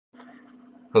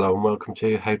Hello and welcome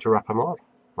to How to Rapamod.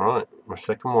 Alright, my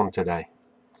second one today.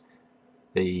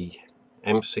 The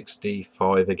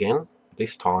M65 again,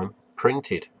 this time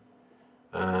printed.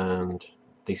 And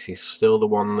this is still the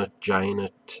one that Jane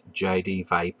at JD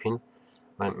Vaping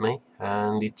lent me.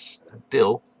 And it's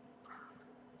still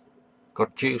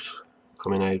got juice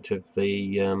coming out of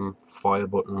the fire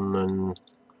button and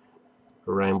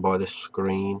around by the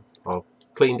screen. I've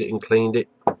cleaned it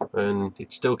and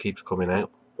it still keeps coming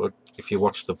out. But if you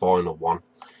watch the vinyl one,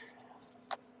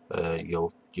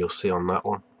 you'll see on that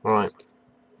one. Right,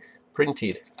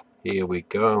 printed. Here we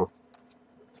go.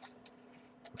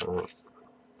 Right.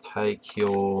 Take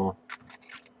your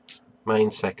main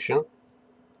section,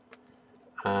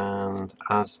 and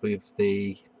as with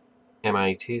the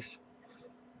M80s,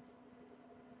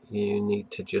 you need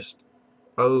to just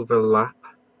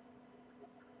overlap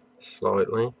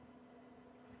slightly,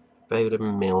 about a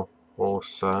mil or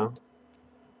so,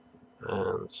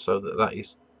 and so that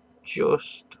is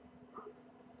just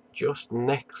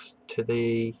next to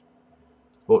the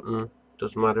button.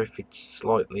 Doesn't matter if it's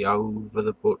slightly over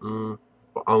the button,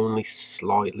 but only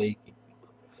slightly.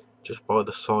 Just by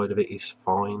the side of it is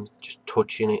fine, just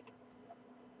touching it.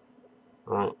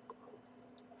 Right,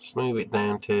 smooth it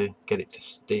down to get it to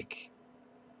stick.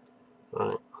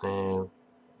 Right, now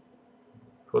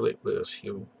pull it because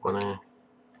you want to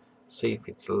see if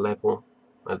it's level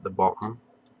at the bottom.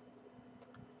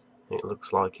 It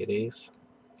looks like it is.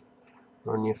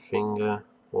 Run your finger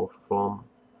or thumb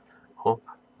up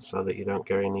so that you don't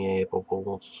get any air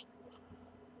bubbles.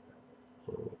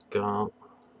 There we go.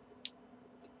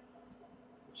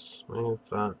 Smooth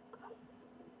that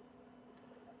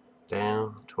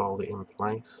down to hold it in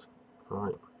place.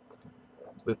 Right,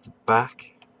 with the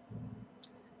back,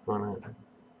 you want to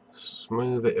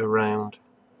smooth it around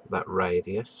that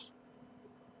radius.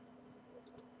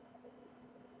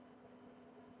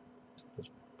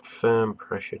 Firm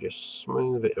pressure, just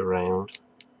smooth it around.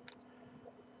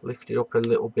 Lift it up a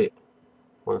little bit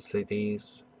once it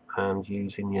is, and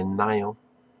using your nail,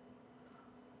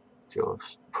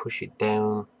 just push it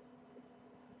down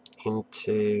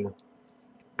into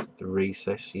the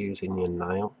recess using your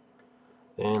nail.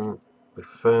 Then with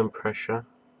firm pressure,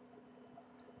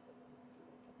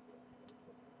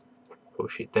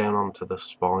 push it down onto the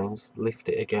spines, lift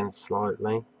it again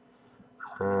slightly,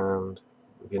 and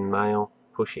with your nail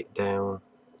push it down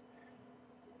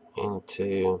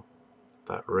into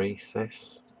that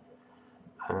recess,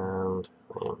 and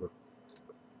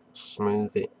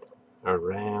smooth it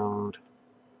around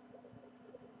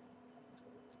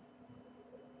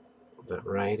that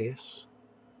radius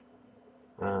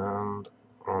and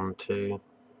onto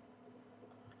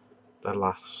the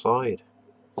last side.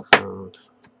 And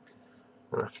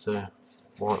I have to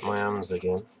wipe my hands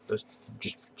again. There's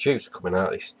just juice coming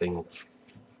out of this thing.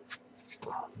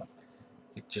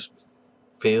 It just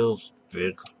feels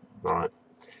big. Right,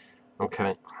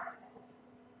 okay,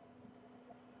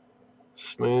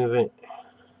 smooth it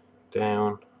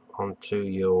down onto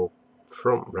your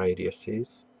front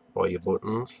radiuses by your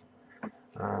buttons,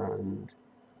 and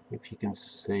if you can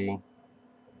see,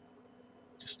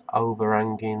 just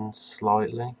overhanging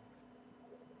slightly,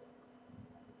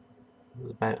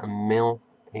 about a mil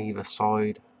either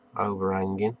side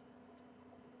overhanging.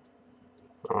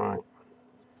 Alright,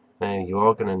 now you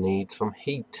are going to need some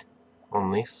heat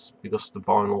on this because the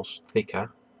vinyl's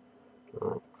thicker.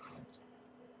 Right.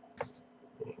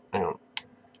 Hang on.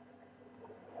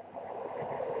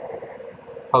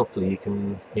 Hopefully you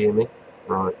can hear me.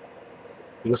 Right,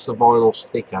 because the vinyl's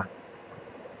thicker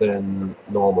than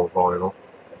normal vinyl,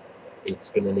 it's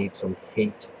going to need some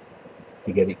heat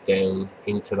to get it down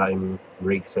into them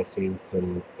recesses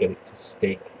and get it to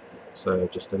stick. So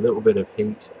just a little bit of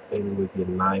heat in with your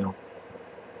nail,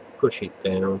 push it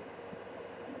down,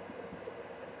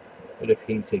 bit of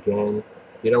heat again.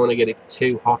 You don't want to get it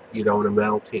too hot, you don't want to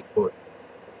melt it, but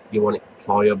you want it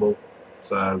pliable.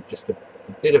 So just a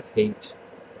bit of heat,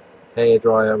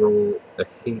 hairdryer or a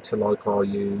heater like I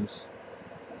use.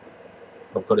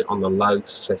 I've got it on the low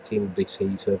setting, this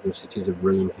heater, because it is a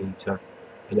room heater.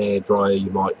 An hairdryer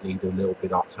you might need a little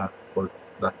bit hotter, but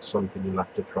that's something you'll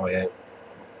have to try out.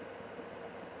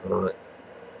 Alright,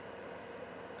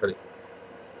 got it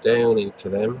down into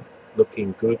them,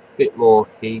 looking good. Bit more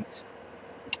heat,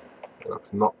 I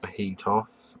can knock the heat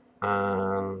off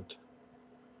and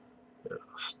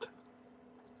just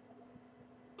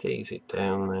tease it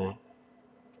down there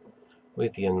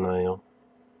with your nail,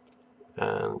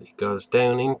 and it goes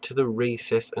down into the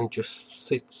recess and just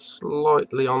sits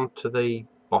slightly onto the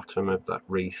bottom of that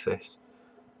recess,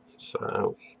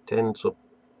 so it ends up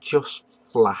just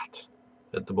flat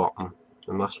at the bottom.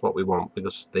 and that's what we want,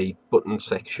 because the button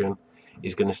section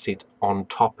is going to sit on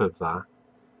top of that,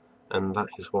 and that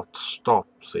is what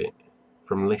stops it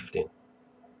from lifting.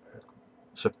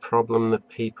 It's a problem that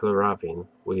people are having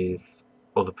with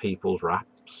other people's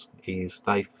wraps, is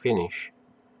they finish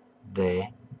there,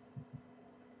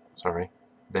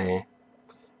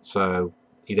 so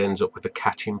it ends up with a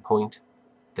catching point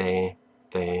there,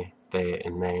 there, there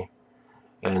and there.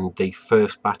 And the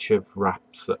first batch of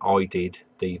wraps that I did,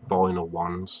 the vinyl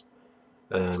ones,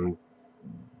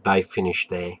 they finished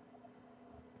there,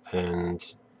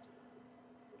 and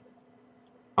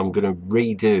I'm going to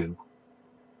redo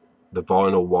the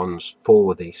vinyl ones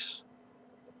for this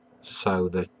so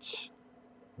that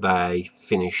they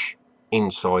finish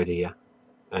inside here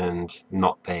and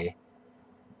not there.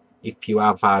 If you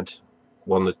have had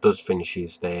one that does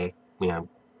finishes there, you know,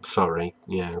 sorry,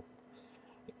 you know,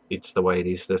 it's the way it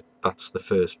is. That's the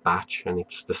first batch, and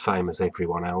it's the same as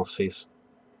everyone else's.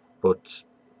 But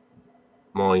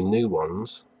my new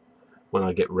ones, when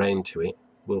I get round to it,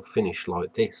 will finish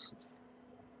like this.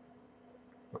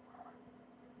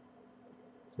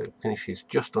 So it finishes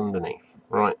just underneath.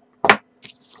 Right,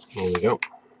 here we go.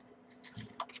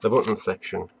 The button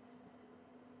section.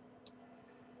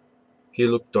 If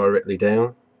you look directly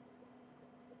down,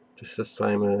 just the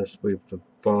same as with the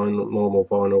vinyl, normal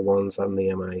vinyl ones and the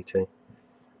M80.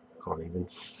 Can't even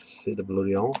see the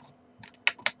bloody hole.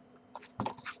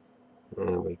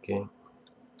 There we go.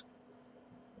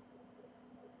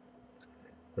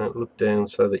 Right, look down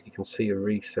so that you can see a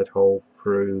reset hole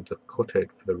through the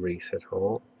cutout for the reset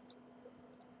hole.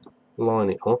 Line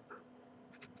it up.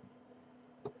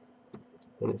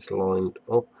 When it's lined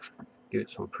up, give it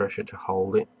some pressure to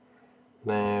hold it.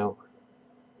 Now,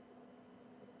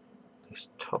 this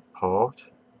top part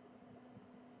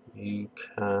you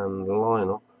can line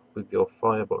up with your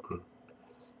fire button.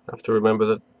 You have to remember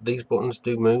that these buttons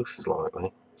do move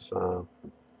slightly, so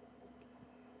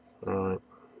right,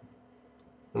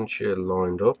 once you're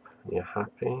lined up and you're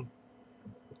happy,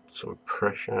 put some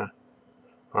pressure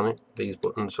on it. These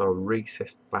buttons are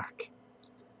recessed back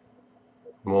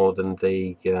more than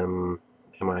the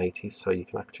M80s, so you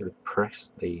can actually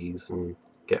press these and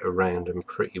get around them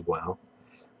pretty well,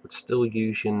 but still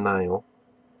use your nail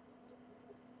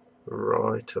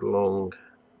right along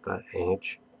that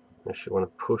edge. If you want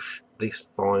to push this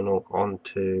vinyl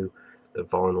onto the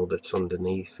vinyl that's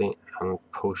underneath it and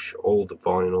push all the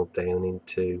vinyl down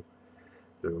into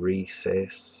the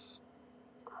recess.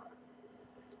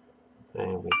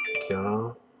 There we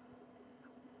go.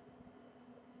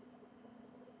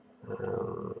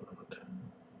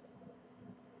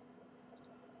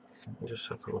 And just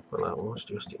have a look what that was,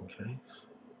 just in case.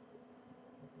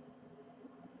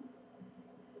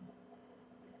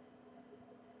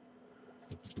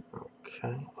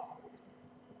 Okay.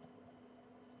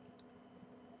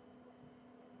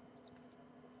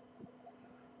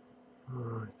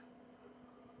 Alright.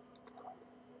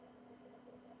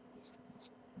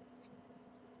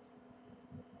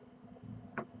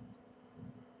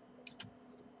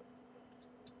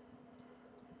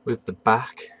 With the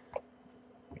back,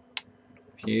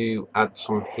 if you add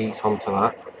some heat onto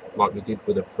that, like we did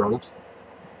with the front,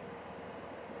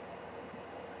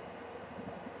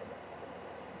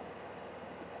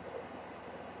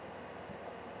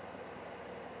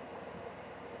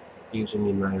 using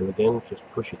your nail again, just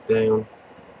push it down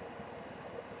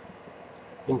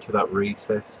into that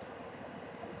recess.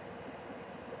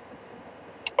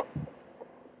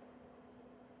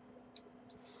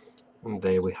 And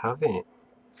there we have it.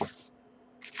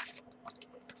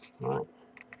 Right.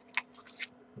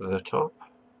 The top,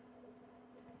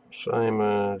 same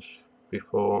as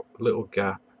before, little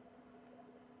gap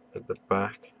at the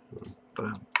back.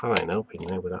 That ain't helping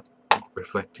there with that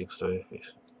reflective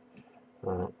surface.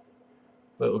 Right.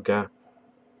 Little gap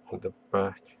at the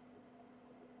back.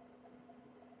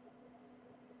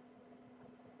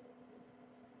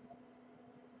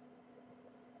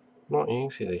 Not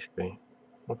easy this bit,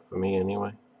 not for me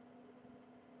anyway.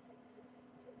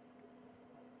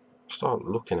 Start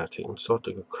looking at it and start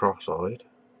to go cross-eyed.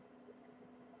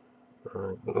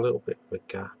 Right, a little bit of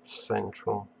a gap,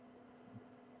 central.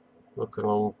 Look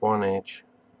along one edge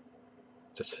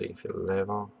to see if it's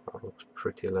level. That looks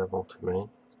pretty level to me.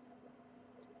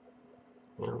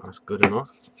 Yeah, that's good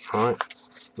enough. Right,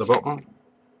 the bottom.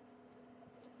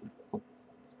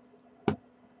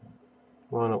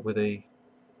 Line up with a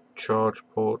charge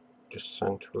port just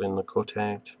central in the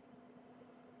cutout.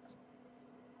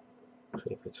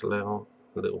 See if it's level.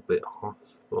 A little bit off,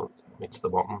 but it's the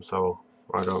bottom, so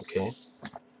I don't care.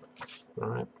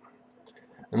 Right,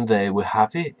 and there we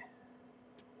have it.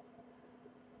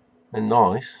 A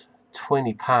nice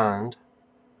 £20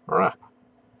 wrap.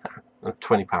 A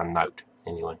 £20 note,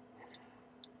 anyway.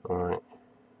 Alright.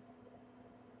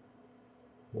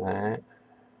 There.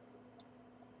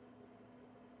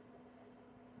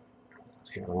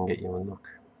 See if I can get you a look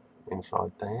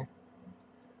inside there.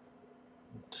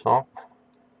 Top.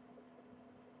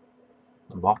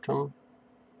 The bottom.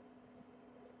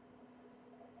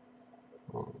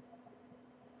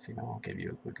 See if I can give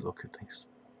you a good look at this.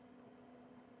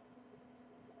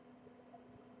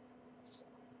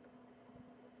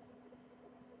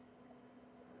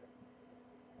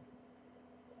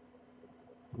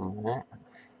 There.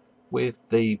 With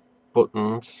the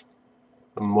buttons,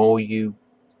 the more you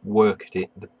work at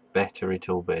it, the better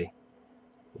it'll be.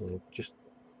 Just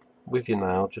with your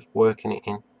nail, just working it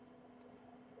in.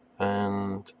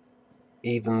 And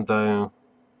even though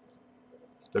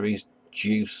there is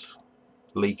juice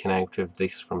leaking out of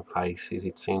this from places,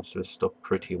 it seems to have stuck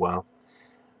pretty well,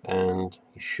 and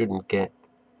you shouldn't get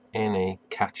any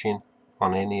catching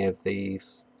on any of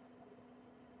these.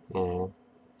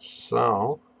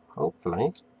 So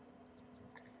hopefully,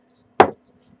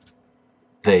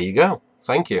 there you go.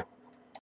 Thank you.